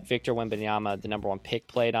team that Victor Wembanyama, the number 1 pick,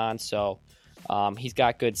 played on, so he's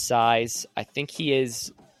got good size. I think he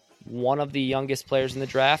is one of the youngest players in the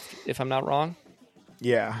draft, if I'm not wrong.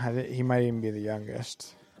 Yeah, he might even be the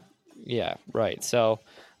youngest. Yeah, right. So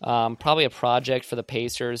probably a project for the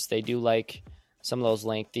Pacers. They do like some of those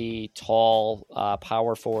lengthy, tall,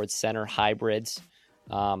 power forward center hybrids.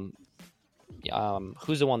 Who's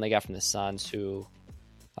the one they got from the Suns who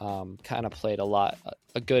kind of played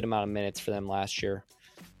a good amount of minutes for them last year?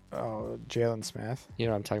 Oh, Jalen Smith. You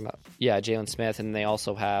know what I'm talking about? Yeah, Jalen Smith, and they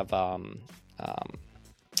also have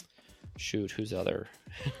who's the other?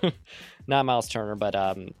 Not Miles Turner, but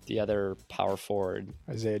the other power forward,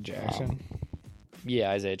 Isaiah Jackson.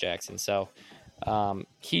 Isaiah Jackson. So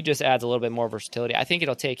he just adds a little bit more versatility. I think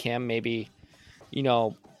it'll take him maybe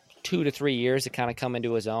 2 to 3 years to kind of come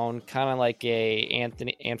into his own, kind of like a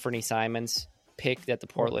Anthony Simons pick that the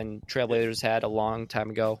Portland Trailblazers had a long time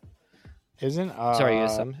ago. Isn't Sorry, you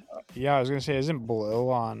have some? Yeah, I was gonna say, isn't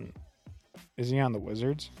Blue on? Is he on the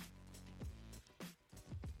Wizards?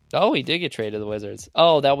 Oh, he did get traded to the Wizards.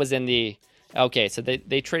 Oh, that was in the... Okay, so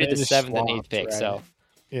they traded the 7th and 8th pick. Right? So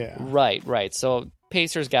yeah, right. So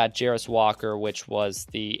Pacers got Jarris Walker, which was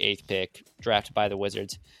the 8th pick, drafted by the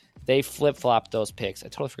Wizards. They flip-flopped those picks. I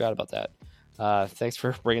totally forgot about that. Thanks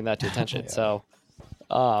for bringing that to attention. Yeah. So,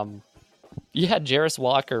 you had Jarris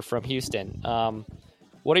Walker from Houston.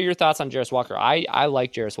 What are your thoughts on Jarris Walker? I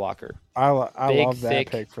like Jarris Walker. I Big, love that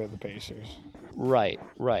thick pick for the Pacers. Right.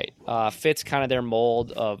 Fits kind of their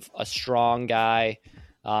mold of a strong guy,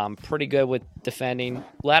 pretty good with defending.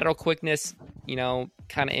 Lateral quickness, kind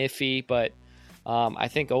of iffy, but I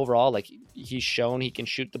think overall, like, he's shown he can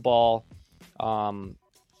shoot the ball.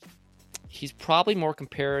 He's probably more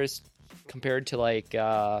compared to like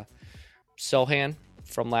Sohan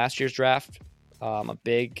from last year's draft. A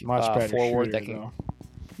big Much better forward shooter, that can, though.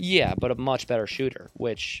 yeah, but a much better shooter,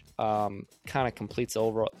 which kind of completes the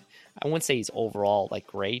overall. I wouldn't say he's overall like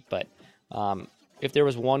great, but if there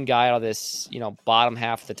was one guy out of this, bottom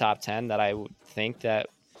half of the top 10 that I would think that,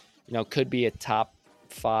 could be a top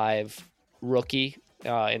 5 rookie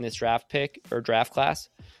in this draft pick or draft class,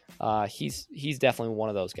 he's definitely one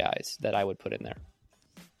of those guys that I would put in there.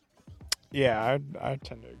 Yeah, I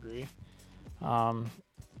tend to agree.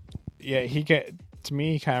 Yeah, to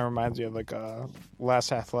me, he kind of reminds me of like a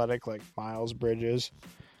less athletic, like Miles Bridges.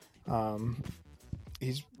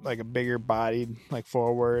 He's like a bigger bodied, like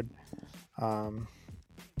forward.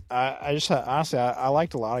 I just honestly, I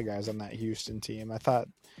liked a lot of guys on that Houston team. I thought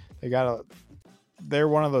they're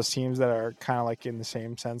one of those teams that are kind of like in the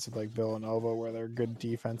same sense of like Villanova, where they're a good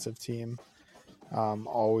defensive team,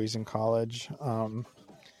 always in college.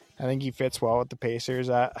 I think he fits well with the Pacers.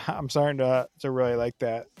 I'm starting to really like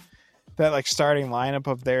that like starting lineup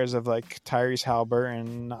of theirs of like Tyrese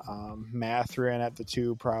Halliburton, Mathurin at the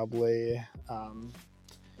 2 probably.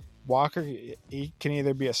 Walker, he can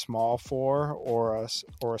either be a small 4 or a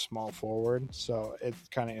small forward, so it's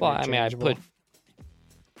kind of interchangeable.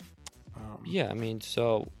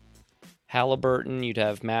 So Halliburton, you'd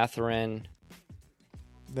have Mathurin.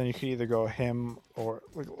 Then you could either go him or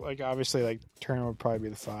like obviously like Turner would probably be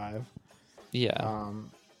the 5. Yeah.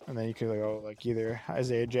 And then you could go like either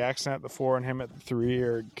Isaiah Jackson at the 4 and him at the 3,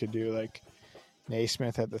 or you could do like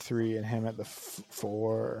Naismith at the 3 and him at the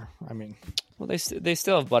 4. I mean, well, they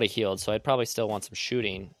still have Buddy Hield, so I'd probably still want some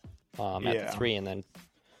shooting at the 3, and then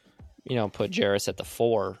put Jarris at the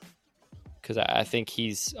 4, because I think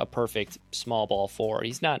he's a perfect small ball 4.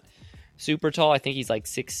 He's not super tall. I think he's like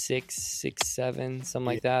 6'6", 6'7", something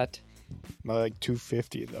like that. Like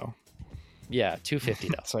 250 though. Yeah, 250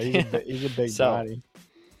 though. So he's a big body.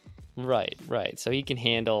 Right. So he can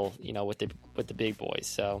handle, with the big boys.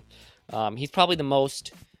 So he's probably the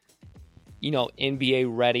most, NBA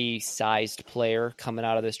ready sized player coming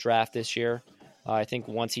out of this draft this year. I think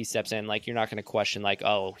once he steps in, like, you're not going to question like,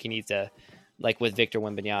 oh, he needs to, like with Victor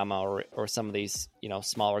Wembanyama or some of these,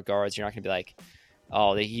 smaller guards, you're not going to be like,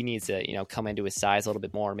 oh, he needs to, come into his size a little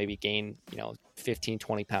bit more, maybe gain, 15,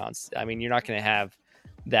 20 pounds. I mean, you're not going to have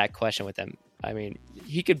that question with him. I mean,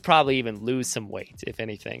 he could probably even lose some weight, if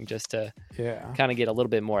anything, just to kind of get a little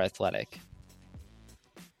bit more athletic.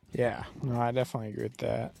 Yeah, no, I definitely agree with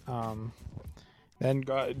that. Then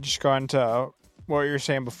just going to what you were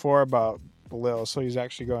saying before about Belil. So he's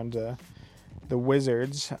actually going to the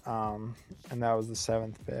Wizards, and that was the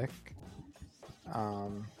 7th pick.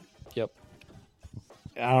 Yep.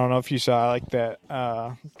 I don't know if you saw like that.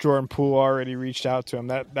 Jordan Poole already reached out to him.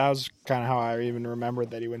 That was kind of how I even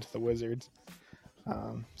remembered that he went to the Wizards.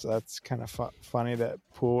 So that's kind of funny that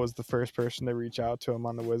Poole was the first person to reach out to him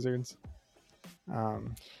on the Wizards.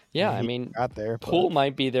 Yeah, I mean, got there. Poole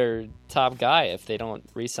might be their top guy if they don't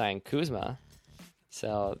re-sign Kuzma.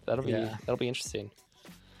 So that'll be interesting.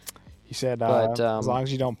 He said, as long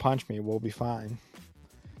as you don't punch me, we'll be fine.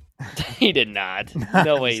 He did not.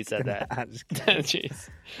 No way he said that. Jeez.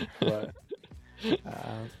 But,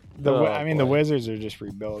 the Wizards are just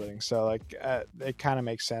rebuilding, so like it kind of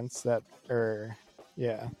makes sense that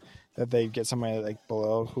they get somebody like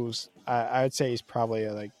Belil, who's I would say he's probably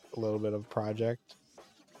a little bit of a project.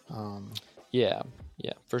 Yeah,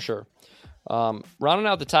 for sure. Rounding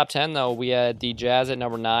out the top 10, though, we had the Jazz at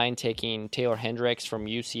number 9 taking Taylor Hendricks from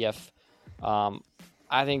UCF.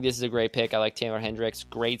 I think this is a great pick. I like Taylor Hendricks.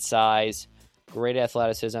 Great size, great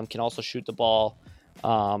athleticism, can also shoot the ball.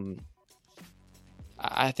 I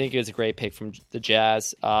think it was a great pick from the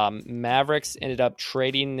Jazz. Mavericks ended up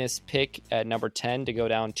trading this pick at number 10 to go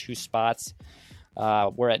down 2 spots.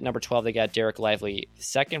 Where at number 12, they got Derek Lively,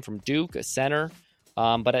 second from Duke, a center.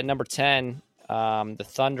 But at number 10, the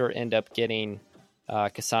Thunder end up getting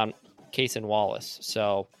Cason Wallace.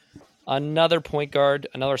 So another point guard,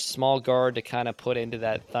 another small guard to kind of put into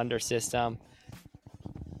that Thunder system.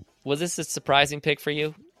 Was this a surprising pick for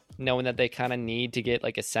you, knowing that they kind of need to get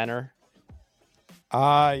like a center?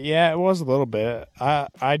 Yeah, it was a little bit.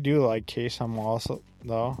 I do like Cason Wallace,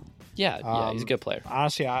 though. Yeah, he's a good player.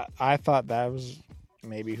 Honestly, I thought that was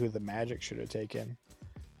maybe who the Magic should have taken.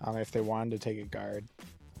 If they wanted to take a guard.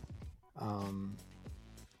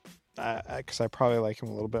 Because I probably like him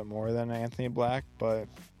a little bit more than Anthony Black, but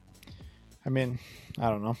I mean, I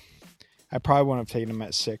don't know. I probably wouldn't have taken him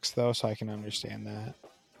at 6 though, so I can understand that.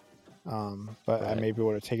 But right. I maybe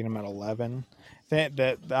would have taken him at 11.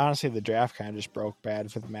 That honestly, the draft kind of just broke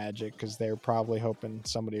bad for the Magic because they were probably hoping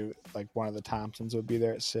somebody like one of the Thompsons would be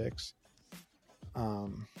there at 6.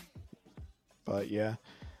 But yeah,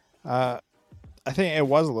 I think it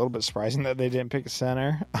was a little bit surprising that they didn't pick a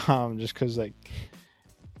center, just because like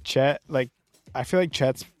Chet, I feel like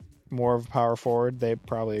Chet's more of a power forward. They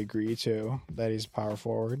probably agree to that he's a power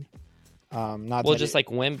forward. Just like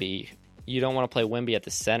Wemby, you don't want to play Wemby at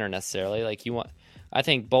the center necessarily. Like you want, I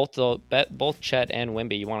think both Chet and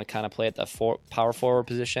Wemby, you want to kind of play at the power forward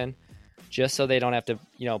position, just so they don't have to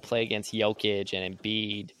play against Jokic and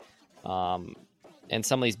Embiid, and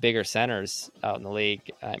some of these bigger centers out in the league.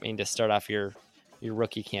 I mean, to start off your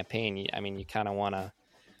rookie campaign, you kind of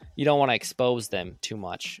you don't want to expose them too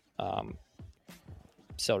much,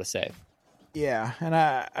 so to say. Yeah, and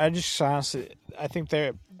I just honestly, I think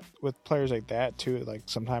they're with players like that too. Like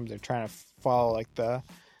sometimes they're trying to follow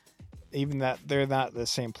even that they're not the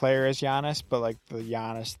same player as Giannis, but like the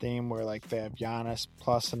Giannis theme where like they have Giannis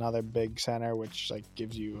plus another big center, which like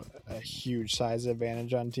gives you a huge size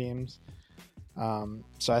advantage on teams.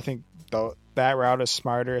 So I think that route is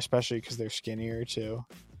smarter, especially because they're skinnier too.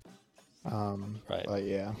 Right. But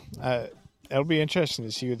yeah, it'll be interesting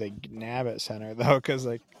to see who they nab at center though, because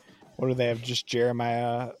like, what do they have? Just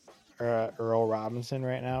Jeremiah or Earl Robinson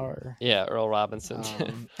right now, or Earl Robinson. So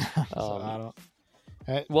I don't.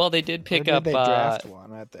 Well, they did pick up. They draft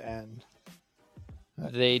one at the end.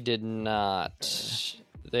 They did not.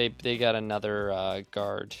 They got another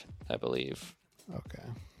guard, I believe. Okay.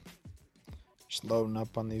 Just loading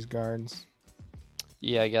up on these guards.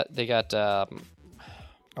 Yeah, they got.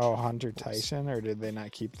 Hunter Tyson, or did they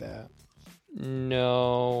not keep that?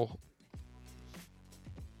 No.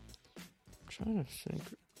 I'm trying to think.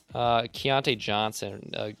 Keontae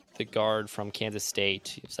Johnson, the guard from Kansas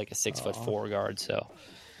State. He's like a 6'4" guard. So,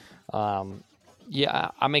 I'm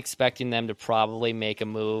expecting them to probably make a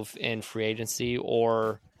move in free agency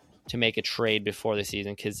or to make a trade before the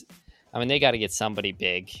season because, they got to get somebody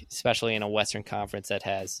big, especially in a Western Conference that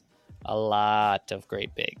has a lot of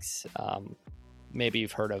great bigs. Maybe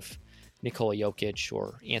you've heard of Nikola Jokic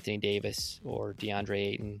or Anthony Davis or DeAndre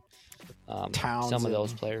Ayton. Some of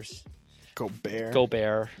those players.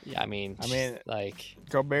 Gobert. Yeah,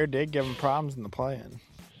 Gobert did give him problems in the play-in.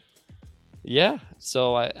 Yeah.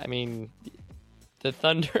 So the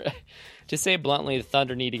Thunder, to say it bluntly, the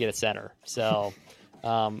Thunder need to get a center. So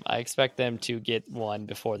I expect them to get one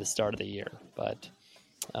before the start of the year. But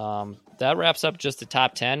That wraps up just the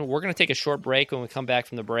top 10. We're going to take a short break. When we come back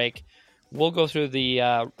from the break, we'll go through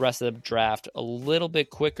the rest of the draft a little bit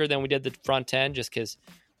quicker than we did the front 10, just because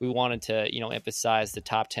we wanted to, emphasize the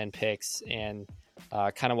top 10 picks and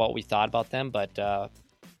kind of what we thought about them. But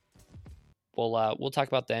we'll talk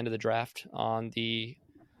about the end of the draft on the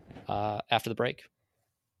after the break.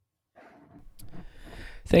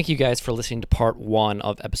 Thank you guys for listening to part 1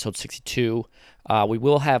 of episode 62. We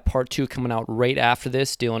will have part 2 coming out right after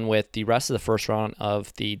this, dealing with the rest of the first round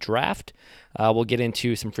of the draft. We'll get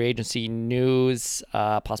into some free agency news,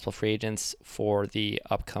 possible free agents for the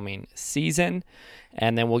upcoming season,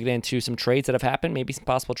 and then we'll get into some trades that have happened, maybe some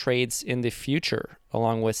possible trades in the future,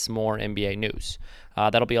 along with some more NBA news.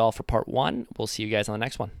 That'll be all for part 1. We'll see you guys on the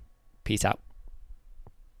next one. Peace out.